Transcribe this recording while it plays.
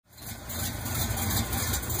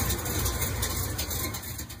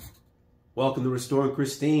Welcome to Restoring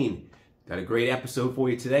Christine. Got a great episode for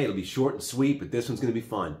you today. It'll be short and sweet, but this one's going to be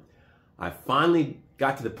fun. I finally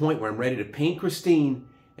got to the point where I'm ready to paint Christine,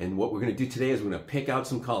 and what we're going to do today is we're going to pick out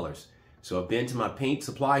some colors. So I've been to my paint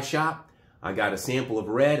supply shop. I got a sample of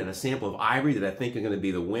red and a sample of ivory that I think are going to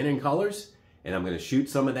be the winning colors, and I'm going to shoot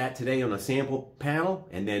some of that today on a sample panel,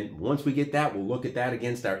 and then once we get that, we'll look at that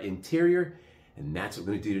against our interior, and that's what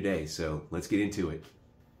we're going to do today. So let's get into it.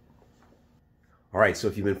 All right, so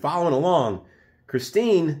if you've been following along,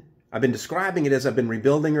 Christine, I've been describing it as I've been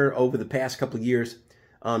rebuilding her over the past couple of years.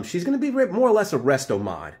 She's going to be more or less a resto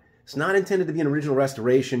mod. It's not intended to be an original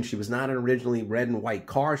restoration. She was not an originally red and white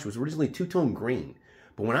car. She was originally two-tone green.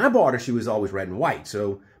 But when I bought her, she was always red and white.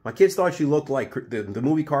 So my kids thought she looked like the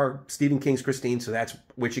movie car, Stephen King's Christine, so that's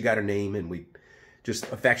where she got her name, and we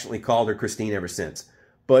just affectionately called her Christine ever since.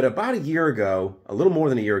 But about a year ago, a little more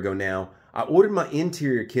than a year ago now, I ordered my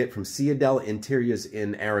interior kit from Ciadella Interiors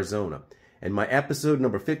in Arizona. And my episode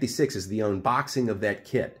number 56 is the unboxing of that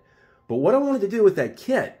kit. But what I wanted to do with that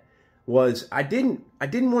kit was I didn't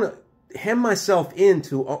want to hem myself in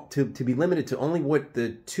to be limited to only what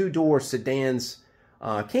the two-door sedans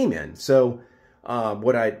came in. So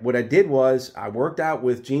what I did was I worked out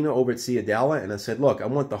with Gina over at Ciadella, and I said, look, I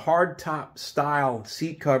want the hard top style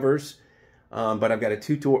seat covers, but I've got a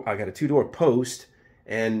two-door post.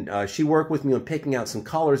 And she worked with me on picking out some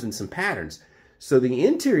colors and some patterns. So the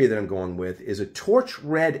interior that I'm going with is a torch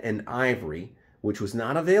red and ivory, which was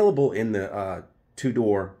not available in the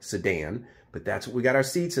two-door sedan, but that's what we got our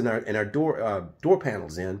seats and our door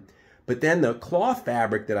panels in. But then the cloth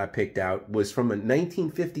fabric that I picked out was from a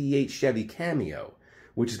 1958 Chevy Cameo,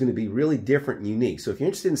 which is going to be really different and unique. So if you're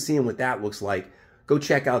interested in seeing what that looks like, go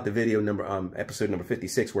check out the video episode number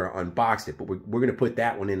 56 where I unboxed it. But we're going to put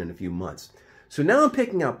that one in a few months. So now I'm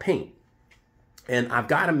picking out paint, and I've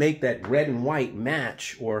got to make that red and white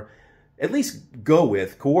match, or at least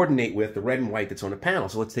coordinate with the red and white that's on the panel.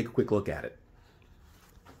 So let's take a quick look at it.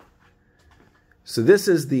 So this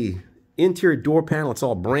is the interior door panel. It's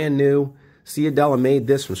all brand new. Ciadella made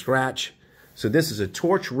this from scratch. So this is a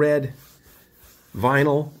torch red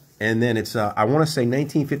vinyl, and then it's, I want to say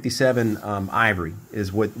 1957 ivory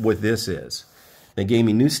is what this is. They gave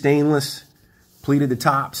me new stainless, pleated the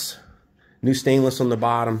tops, new stainless on the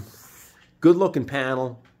bottom. Good looking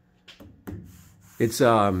panel. It's,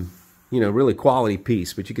 really quality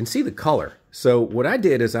piece, but you can see the color. So what I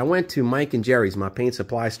did is I went to Mike and Jerry's, my paint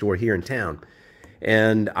supply store here in town,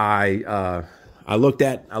 and I looked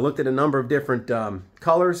at a number of different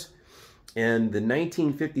colors, and the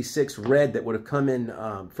 1956 red that would have come in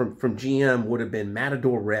from GM would have been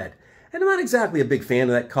Matador red. And I'm not exactly a big fan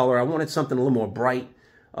of that color. I wanted something a little more bright,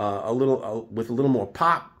 with a little more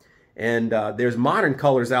pop. And there's modern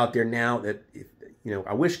colors out there now that,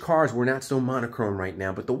 I wish cars were not so monochrome right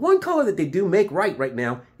now. But the one color that they do make right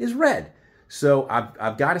now is red. So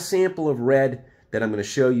I've got a sample of red that I'm going to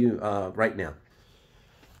show you right now.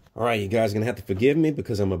 All right, you guys are going to have to forgive me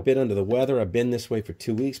because I'm a bit under the weather. I've been this way for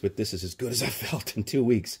 2 weeks, but this is as good as I felt in 2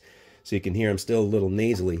 weeks. So you can hear I'm still a little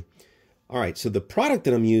nasally. All right, so the product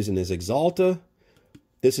that I'm using is Axalta.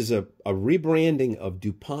 This is a rebranding of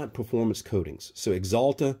DuPont Performance Coatings. So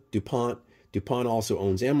Axalta, DuPont also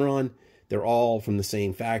owns Emron. They're all from the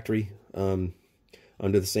same factory,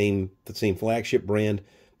 under the same flagship brand.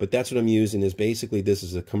 But that's what I'm using. Is basically this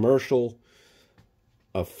is a commercial,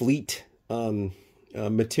 fleet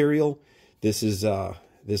material. This is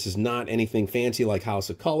not anything fancy like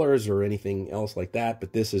House of Colors or anything else like that.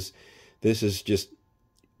 But this is just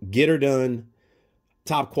get her done,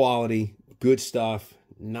 top quality, good stuff.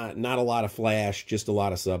 Not a lot of flash, just a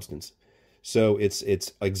lot of substance. So it's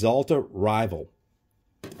Axalta Rival.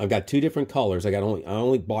 I've got two different colors. I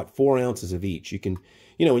only bought 4 ounces of each. You can,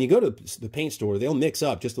 when you go to the paint store, they'll mix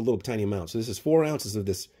up just a little tiny amount. So this is 4 ounces of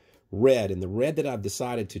this red, and the red that I've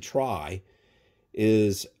decided to try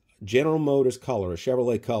is General Motors color, a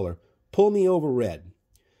Chevrolet color, Pull Me Over Red.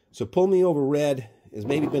 So Pull Me Over Red has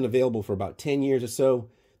maybe been available for about 10 years or so.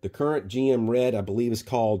 The current GM red, I believe, is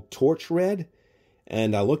called Torch Red.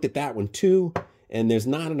 And I looked at that one too, and there's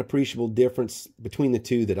not an appreciable difference between the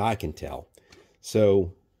two that I can tell.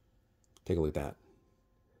 So take a look at that.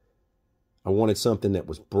 I wanted something that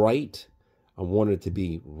was bright. I wanted it to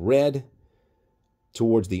be red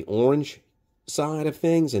towards the orange side of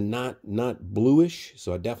things and not bluish.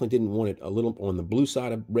 So I definitely didn't want it a little on the blue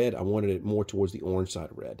side of red. I wanted it more towards the orange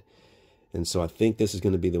side of red. And so I think this is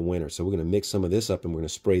going to be the winner. So we're going to mix some of this up, and we're going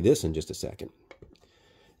to spray this in just a second.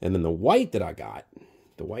 And then the white that I got,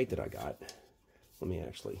 let me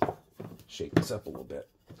actually shake this up a little bit.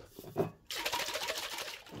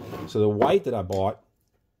 So the white that I bought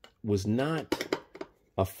was not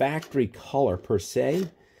a factory color per se.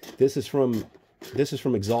 This is from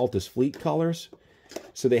Axalta's Fleet Colors.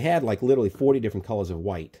 So they had like literally 40 different colors of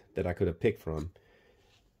white that I could have picked from.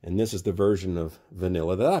 And this is the version of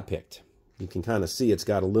vanilla that I picked. You can kind of see it's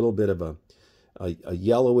got a little bit of a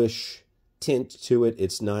yellowish tint to it.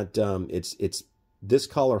 It's not it's this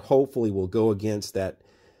color hopefully will go against that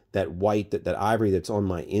white, that ivory that's on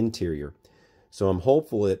my interior. So I'm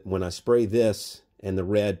hopeful that when I spray this and the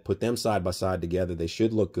red, put them side by side together, they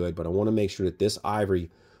should look good. But I want to make sure that this ivory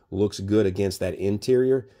looks good against that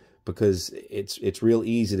interior, because it's real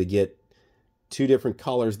easy to get two different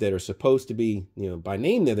colors that are supposed to be, you know, by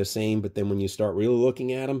name they're the same, but then when you start really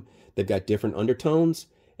looking at them, they've got different undertones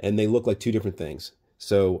and they look like two different things.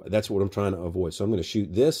 So that's what I'm trying to avoid. So I'm going to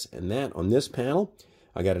shoot this and that on this panel.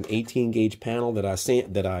 I got an 18 gauge panel that I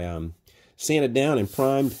sanded down and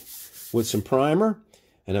primed with some primer,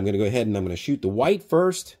 and I'm going to go ahead and I'm going to shoot the white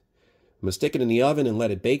first. I'm going to stick it in the oven and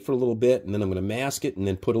let it bake for a little bit, and then I'm going to mask it and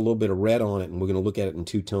then put a little bit of red on it, and we're going to look at it in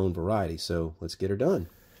two-tone variety. So let's get her done.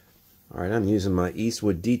 All right, I'm using my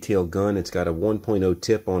Eastwood detail gun. It's got a 1.0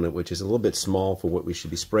 tip on it, which is a little bit small for what we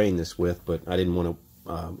should be spraying this with, but I didn't want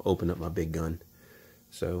to open up my big gun.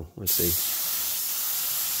 So let's see.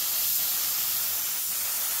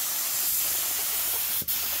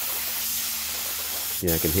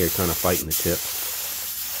 Yeah, I can hear it kind of fighting the tip.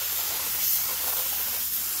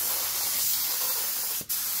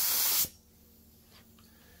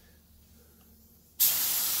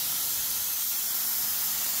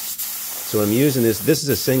 So I'm using this is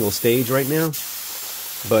a single stage right now,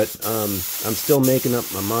 but I'm still making up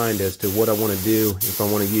my mind as to what I want to do, if I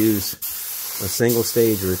want to use a single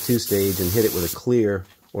stage or a two stage and hit it with a clear,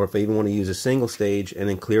 or if I even want to use a single stage and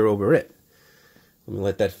then clear over it. Let me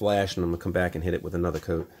let that flash, and I'm going to come back and hit it with another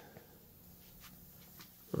coat.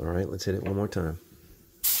 All right, let's hit it one more time.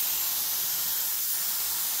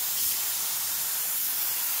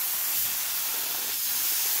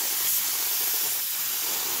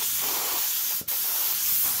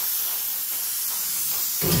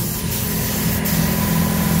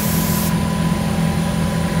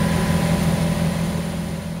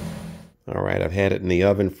 All right, I've had it in the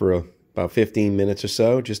oven for about 15 minutes or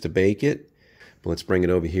so just to bake it. But let's bring it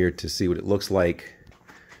over here to see what it looks like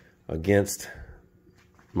against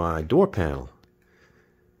my door panel.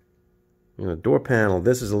 You know, door panel,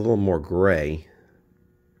 this is a little more gray,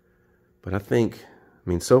 but I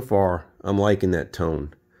mean, so far I'm liking that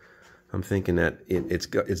tone. I'm thinking that it's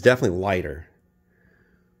definitely lighter,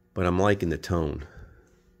 but I'm liking the tone.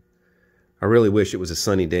 I really wish it was a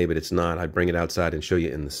sunny day, but it's not. I'd bring it outside and show you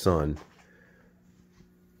in the sun.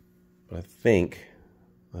 But I think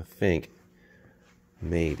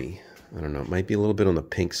maybe, I don't know, it might be a little bit on the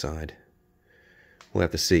pink side. We'll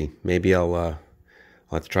have to see. Maybe I'll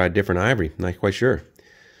have to try a different ivory. Not quite sure.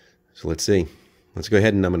 So let's see. Let's go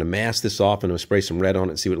ahead and I'm going to mask this off, and I'm going to spray some red on it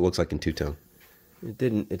and see what it looks like in two-tone.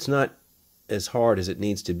 It's not as hard as it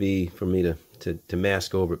needs to be for me to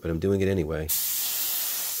mask over it, but I'm doing it anyway.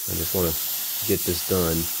 I just want to get this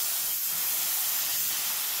done.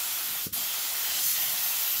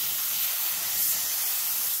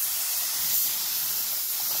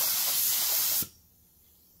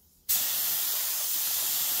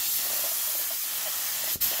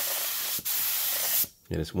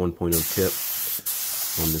 Yeah, this 1.0 tip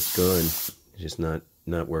on this gun is just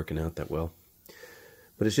not working out that well.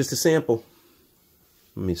 But it's just a sample.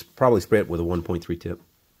 I mean, probably spray it with a 1.3 tip.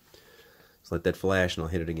 Let's let that flash and I'll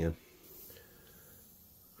hit it again.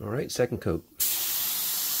 All right, second coat.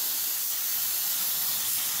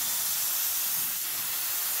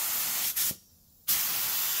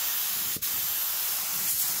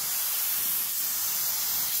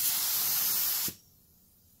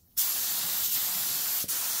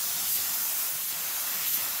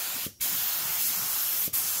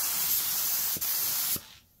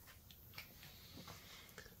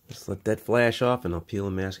 Just let that flash off, and I'll peel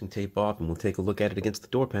the masking tape off, and we'll take a look at it against the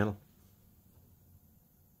door panel.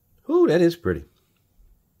 Ooh, that is pretty.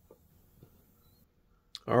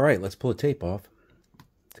 All right, let's pull the tape off.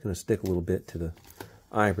 It's going to stick a little bit to the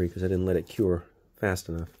ivory because I didn't let it cure fast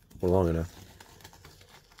enough or long enough.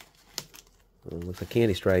 Looks like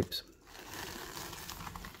candy stripes.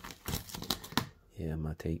 Yeah,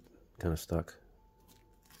 my tape kind of stuck.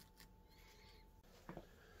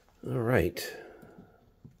 All right.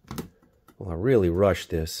 Well, I really rushed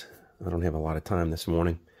this. I don't have a lot of time this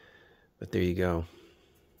morning, but there you go.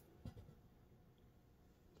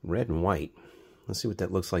 Red and white. Let's see what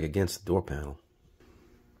that looks like against the door panel.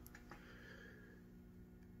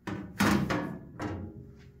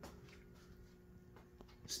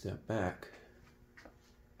 Step back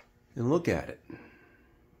and look at it.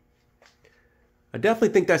 I definitely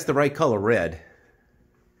think that's the right color red.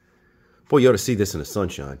 Boy, you ought to see this in the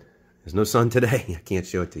sunshine. There's no sun today. I can't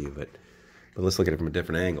show it to you, but let's look at it from a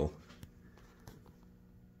different angle.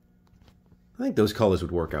 I think those colors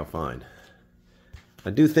would work out fine. I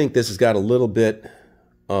do think this has got a little bit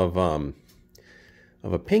of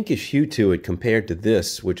a pinkish hue to it compared to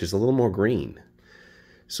this, which is a little more green.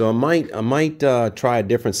 So I might try a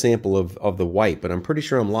different sample of the white, but I'm pretty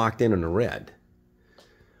sure I'm locked in on the red.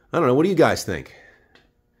 I don't know. What do you guys think?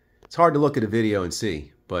 It's hard to look at a video and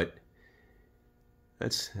see, but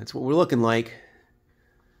that's what we're looking like.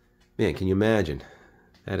 Man, can you imagine?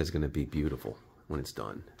 That is going to be beautiful when it's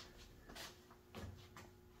done.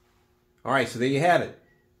 All right, so there you have it.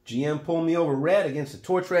 GM pulled me over red against the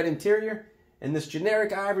torch red interior, and this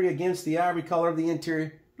generic ivory against the ivory color of the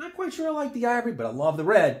interior. Not quite sure I like the ivory, but I love the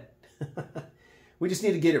red. We just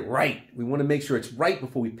need to get it right. We want to make sure it's right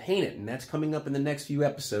before we paint it, and that's coming up in the next few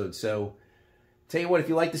episodes. So, tell you what, if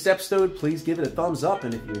you like this episode, please give it a thumbs up,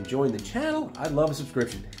 and if you're enjoying the channel, I'd love a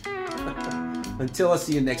subscription. Until I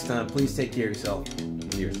see you next time, please take care of yourself.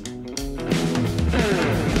 Cheers.